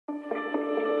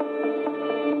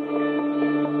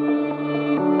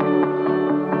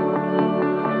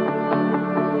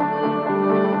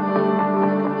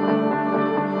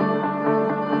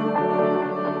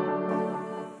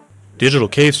Digital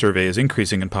cave survey is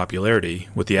increasing in popularity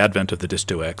with the advent of the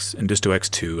disto-x and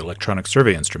disto-x2 electronic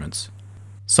survey instruments.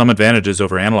 Some advantages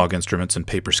over analog instruments and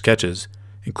paper sketches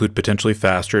include potentially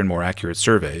faster and more accurate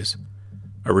surveys,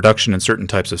 a reduction in certain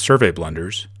types of survey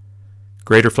blunders,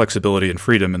 greater flexibility and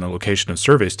freedom in the location of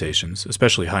survey stations,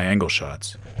 especially high-angle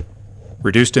shots,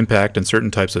 reduced impact in certain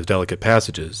types of delicate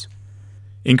passages,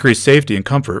 increased safety and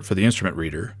comfort for the instrument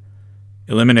reader,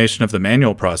 elimination of the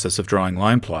manual process of drawing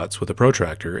line plots with a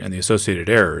protractor and the associated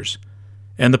errors,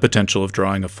 and the potential of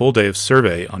drawing a full day of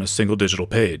survey on a single digital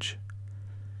page.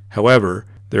 However,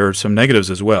 there are some negatives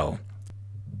as well.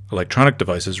 Electronic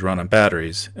devices run on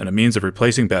batteries, and a means of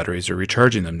replacing batteries or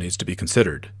recharging them needs to be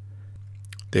considered.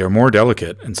 They are more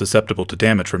delicate and susceptible to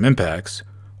damage from impacts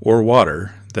or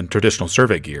water than traditional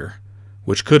survey gear,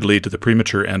 which could lead to the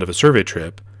premature end of a survey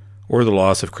trip or the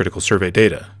loss of critical survey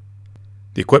data.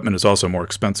 The equipment is also more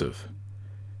expensive,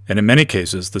 and in many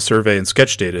cases the survey and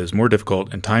sketch data is more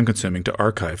difficult and time-consuming to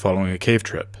archive following a cave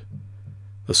trip.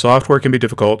 The software can be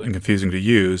difficult and confusing to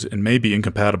use and may be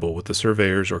incompatible with the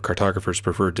surveyor's or cartographer's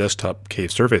preferred desktop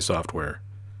cave survey software,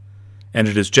 and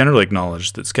it is generally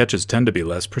acknowledged that sketches tend to be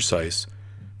less precise,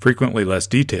 frequently less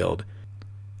detailed,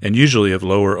 and usually of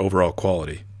lower overall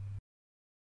quality.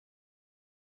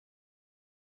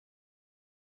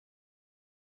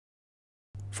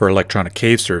 For electronic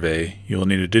cave survey, you will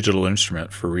need a digital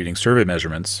instrument for reading survey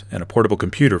measurements and a portable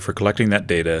computer for collecting that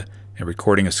data and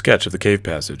recording a sketch of the cave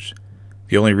passage.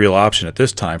 The only real option at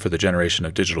this time for the generation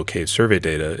of digital cave survey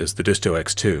data is the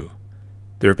disto-x2.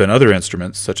 There have been other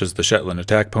instruments such as the Shetland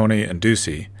Attack Pony and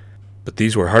Doocy, but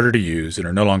these were harder to use and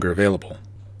are no longer available.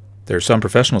 There are some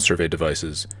professional survey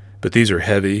devices, but these are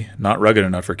heavy, not rugged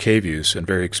enough for cave use, and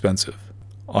very expensive.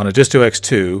 On a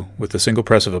disto-x2, with the single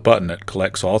press of a button, it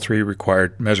collects all three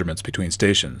required measurements between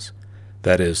stations,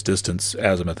 that is, distance,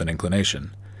 azimuth, and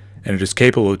inclination, and it is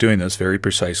capable of doing this very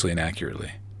precisely and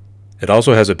accurately. It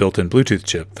also has a built-in Bluetooth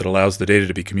chip that allows the data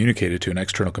to be communicated to an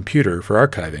external computer for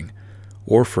archiving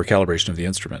or for calibration of the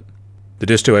instrument. The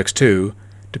disto-x2,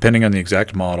 depending on the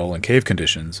exact model and cave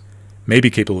conditions, may be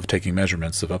capable of taking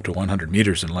measurements of up to 100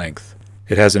 meters in length.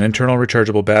 It has an internal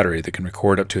rechargeable battery that can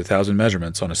record up to 1,000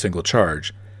 measurements on a single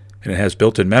charge, and it has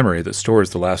built-in memory that stores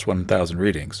the last 1,000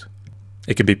 readings.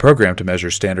 It can be programmed to measure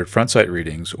standard front-sight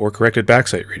readings or corrected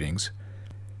back-sight readings,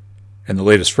 and the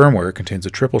latest firmware contains a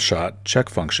triple-shot check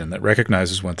function that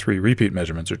recognizes when 3 repeat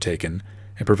measurements are taken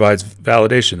and provides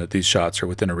validation that these shots are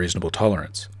within a reasonable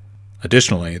tolerance.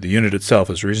 Additionally, the unit itself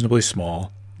is reasonably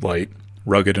small, light,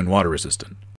 rugged, and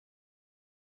water-resistant.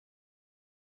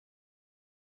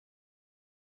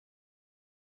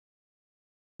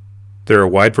 There are a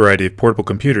wide variety of portable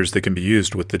computers that can be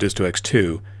used with the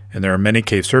disto-x2, and there are many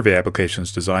cave survey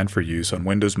applications designed for use on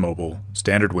Windows Mobile,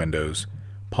 standard Windows,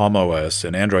 Palm OS,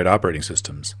 and Android operating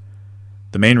systems.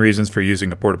 The main reasons for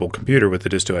using a portable computer with the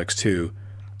disto-x2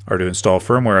 are to install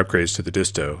firmware upgrades to the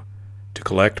disto, to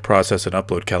collect, process, and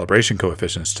upload calibration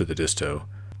coefficients to the disto,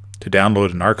 to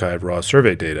download and archive raw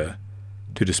survey data,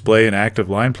 to display an active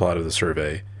line plot of the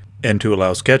survey, and to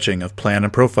allow sketching of plan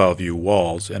and profile view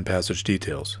walls and passage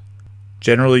details.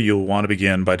 Generally, you'll want to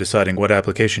begin by deciding what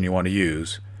application you want to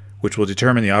use, which will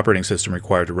determine the operating system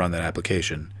required to run that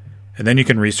application, and then you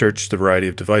can research the variety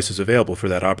of devices available for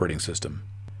that operating system.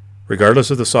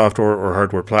 Regardless of the software or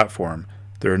hardware platform,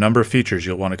 there are a number of features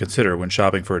you'll want to consider when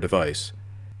shopping for a device.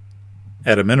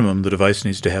 At a minimum, the device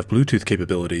needs to have Bluetooth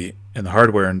capability, and the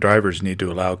hardware and drivers need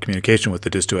to allow communication with the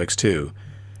disto-x2,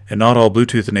 and not all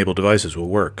Bluetooth-enabled devices will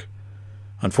work.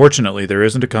 Unfortunately, there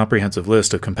isn't a comprehensive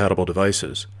list of compatible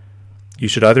devices. You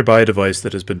should either buy a device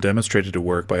that has been demonstrated to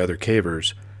work by other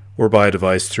cavers, or buy a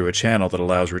device through a channel that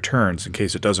allows returns in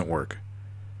case it doesn't work.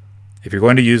 If you're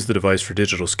going to use the device for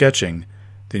digital sketching,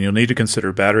 then you'll need to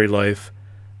consider battery life,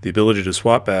 the ability to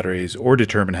swap batteries, or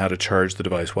determine how to charge the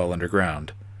device while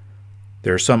underground.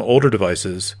 There are some older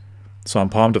devices, some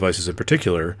Palm devices in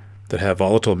particular, that have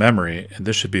volatile memory, and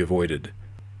this should be avoided.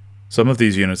 Some of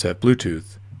these units have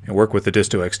Bluetooth and work with the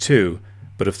disto-x2,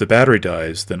 but if the battery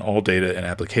dies, then all data and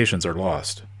applications are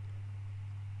lost.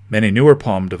 Many newer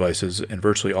Palm devices and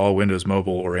virtually all Windows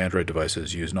Mobile or Android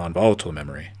devices use non-volatile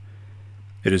memory.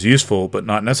 It is useful but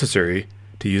not necessary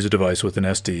to use a device with an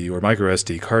SD or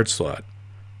microSD card slot.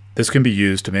 This can be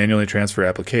used to manually transfer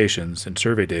applications and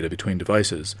survey data between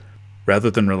devices,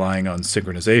 rather than relying on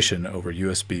synchronization over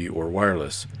USB or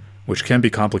wireless, which can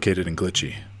be complicated and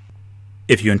glitchy.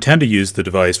 If you intend to use the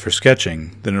device for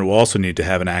sketching, then it will also need to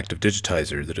have an active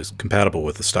digitizer that is compatible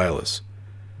with the stylus.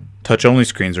 Touch-only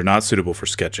screens are not suitable for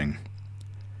sketching.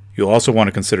 You'll also want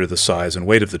to consider the size and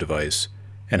weight of the device,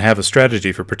 and have a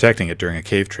strategy for protecting it during a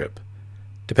cave trip.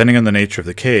 Depending on the nature of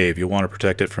the cave, you'll want to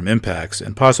protect it from impacts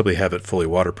and possibly have it fully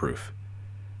waterproof.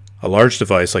 A large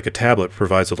device like a tablet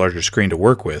provides a larger screen to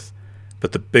work with,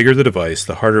 but the bigger the device,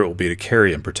 the harder it will be to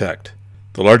carry and protect.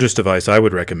 The largest device I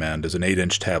would recommend is an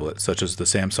 8-inch tablet, such as the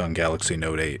Samsung Galaxy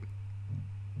Note 8.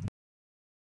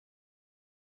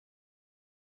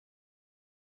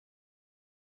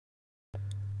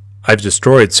 I've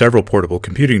destroyed several portable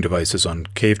computing devices on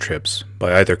cave trips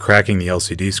by either cracking the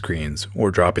LCD screens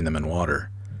or dropping them in water.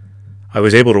 I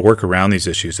was able to work around these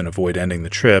issues and avoid ending the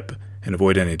trip and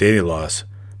avoid any data loss,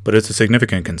 but it's a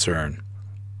significant concern.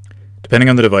 Depending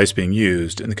on the device being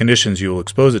used and the conditions you will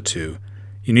expose it to,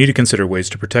 you need to consider ways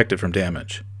to protect it from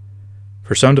damage.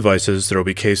 For some devices, there will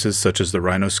be cases such as the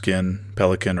Rhino Skin,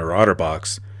 Pelican, or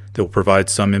OtterBox that will provide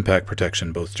some impact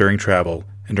protection both during travel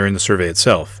and during the survey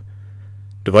itself.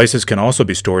 Devices can also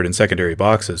be stored in secondary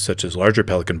boxes such as larger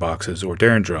Pelican boxes or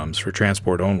Darren drums for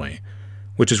transport only,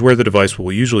 which is where the device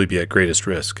will usually be at greatest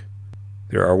risk.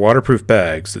 There are waterproof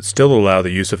bags that still allow the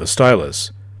use of a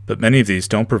stylus, but many of these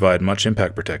don't provide much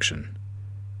impact protection.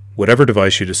 Whatever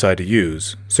device you decide to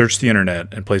use, search the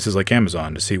internet and places like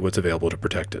Amazon to see what's available to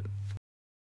protect it.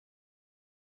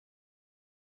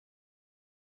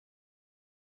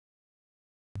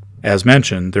 As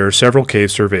mentioned, there are several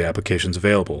cave survey applications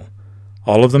available.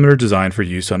 All of them are designed for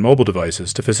use on mobile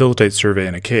devices to facilitate survey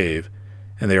in a cave,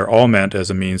 and they are all meant as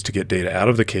a means to get data out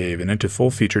of the cave and into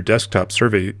full-featured desktop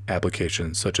survey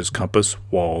applications such as Compass,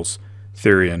 Walls,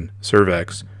 Therion,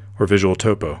 Survex, or Visual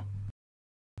Topo.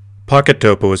 Pocket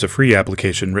Topo is a free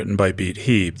application written by Beat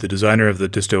Heeb, the designer of the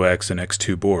disto-x and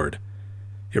X2 board.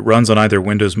 It runs on either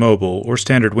Windows Mobile or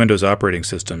standard Windows operating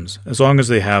systems, as long as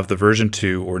they have the version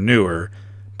 2 or newer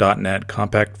 .NET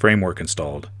Compact framework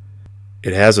installed.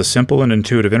 It has a simple and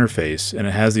intuitive interface, and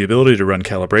it has the ability to run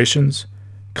calibrations,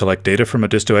 collect data from a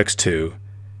disto-x2,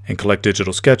 and collect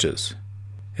digital sketches.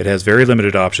 It has very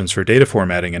limited options for data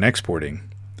formatting and exporting.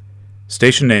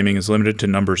 Station naming is limited to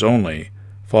numbers only,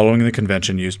 following the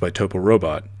convention used by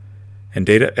TopoRobot, and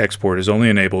data export is only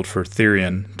enabled for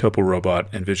Therion, TopoRobot,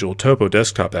 and Visual Topo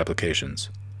desktop applications.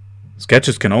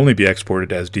 Sketches can only be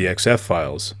exported as DXF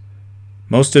files.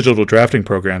 Most digital drafting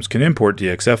programs can import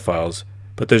DXF files,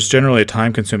 but there's generally a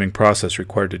time-consuming process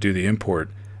required to do the import,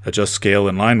 adjust scale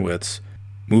and line widths,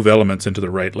 move elements into the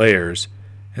right layers,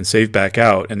 and save back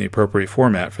out in the appropriate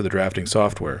format for the drafting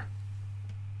software.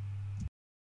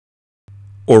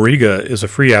 Auriga is a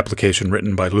free application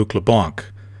written by Luc LeBlanc,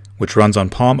 which runs on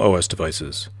Palm OS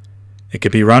devices. It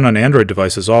can be run on Android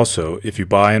devices also if you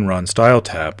buy and run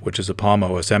StyleTap, which is a Palm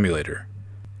OS emulator.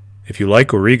 If you like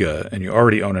Auriga and you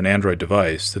already own an Android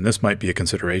device, then this might be a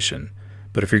consideration.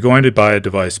 But if you're going to buy a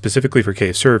device specifically for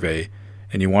cave survey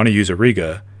and you want to use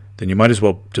Auriga, then you might as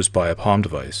well just buy a Palm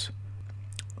device.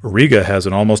 Auriga has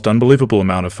an almost unbelievable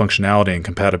amount of functionality and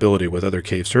compatibility with other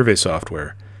cave survey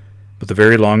software, but the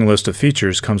very long list of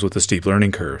features comes with a steep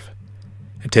learning curve.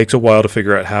 It takes a while to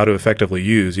figure out how to effectively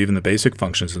use even the basic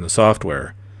functions in the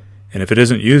software, and if it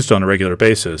isn't used on a regular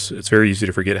basis, it's very easy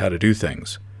to forget how to do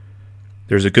things.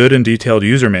 There's a good and detailed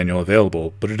user manual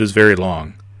available, but it is very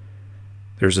long.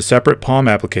 There's a separate Palm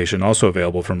application also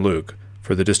available from Luc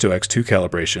for the disto-x2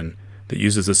 calibration that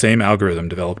uses the same algorithm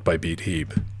developed by Beat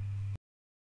Heeb.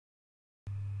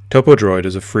 TopoDroid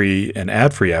is a free and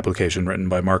ad-free application written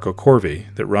by Marco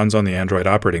Corvi that runs on the Android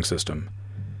operating system.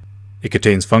 It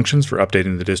contains functions for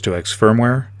updating the disto-x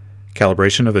firmware,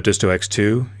 calibration of a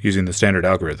disto-x2 using the standard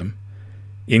algorithm,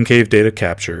 in-cave data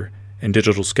capture, and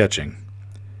digital sketching.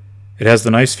 It has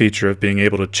the nice feature of being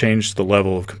able to change the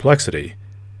level of complexity.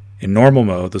 In normal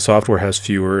mode, the software has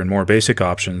fewer and more basic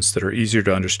options that are easier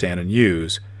to understand and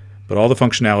use, but all the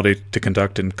functionality to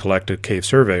conduct and collect a cave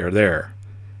survey are there.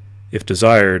 If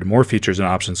desired, more features and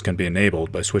options can be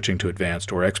enabled by switching to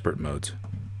advanced or expert modes.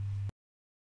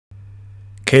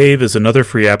 Cave is another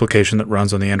free application that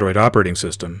runs on the Android operating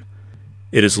system.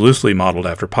 It is loosely modeled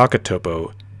after Pocket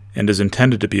Topo and is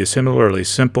intended to be a similarly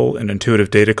simple and intuitive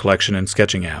data collection and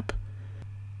sketching app.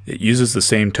 It uses the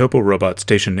same TopoRobot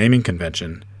station naming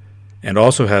convention and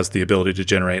also has the ability to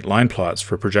generate line plots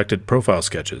for projected profile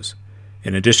sketches,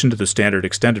 in addition to the standard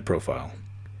extended profile.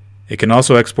 It can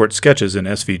also export sketches in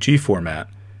SVG format,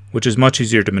 which is much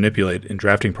easier to manipulate in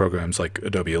drafting programs like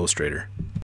Adobe Illustrator.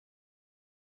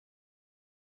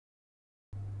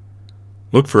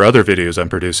 Look for other videos I'm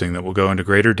producing that will go into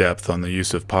greater depth on the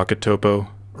use of Pocket Topo,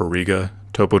 Auriga,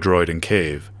 TopoDroid, and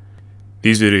Cave.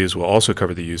 These videos will also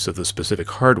cover the use of the specific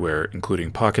hardware,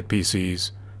 including Pocket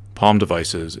PCs, Palm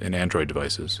devices, and Android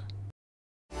devices.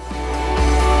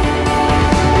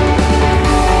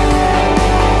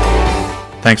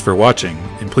 Thanks for watching,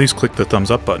 and please click the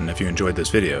thumbs up button if you enjoyed this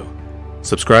video.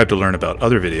 Subscribe to learn about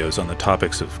other videos on the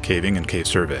topics of caving and cave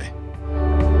survey.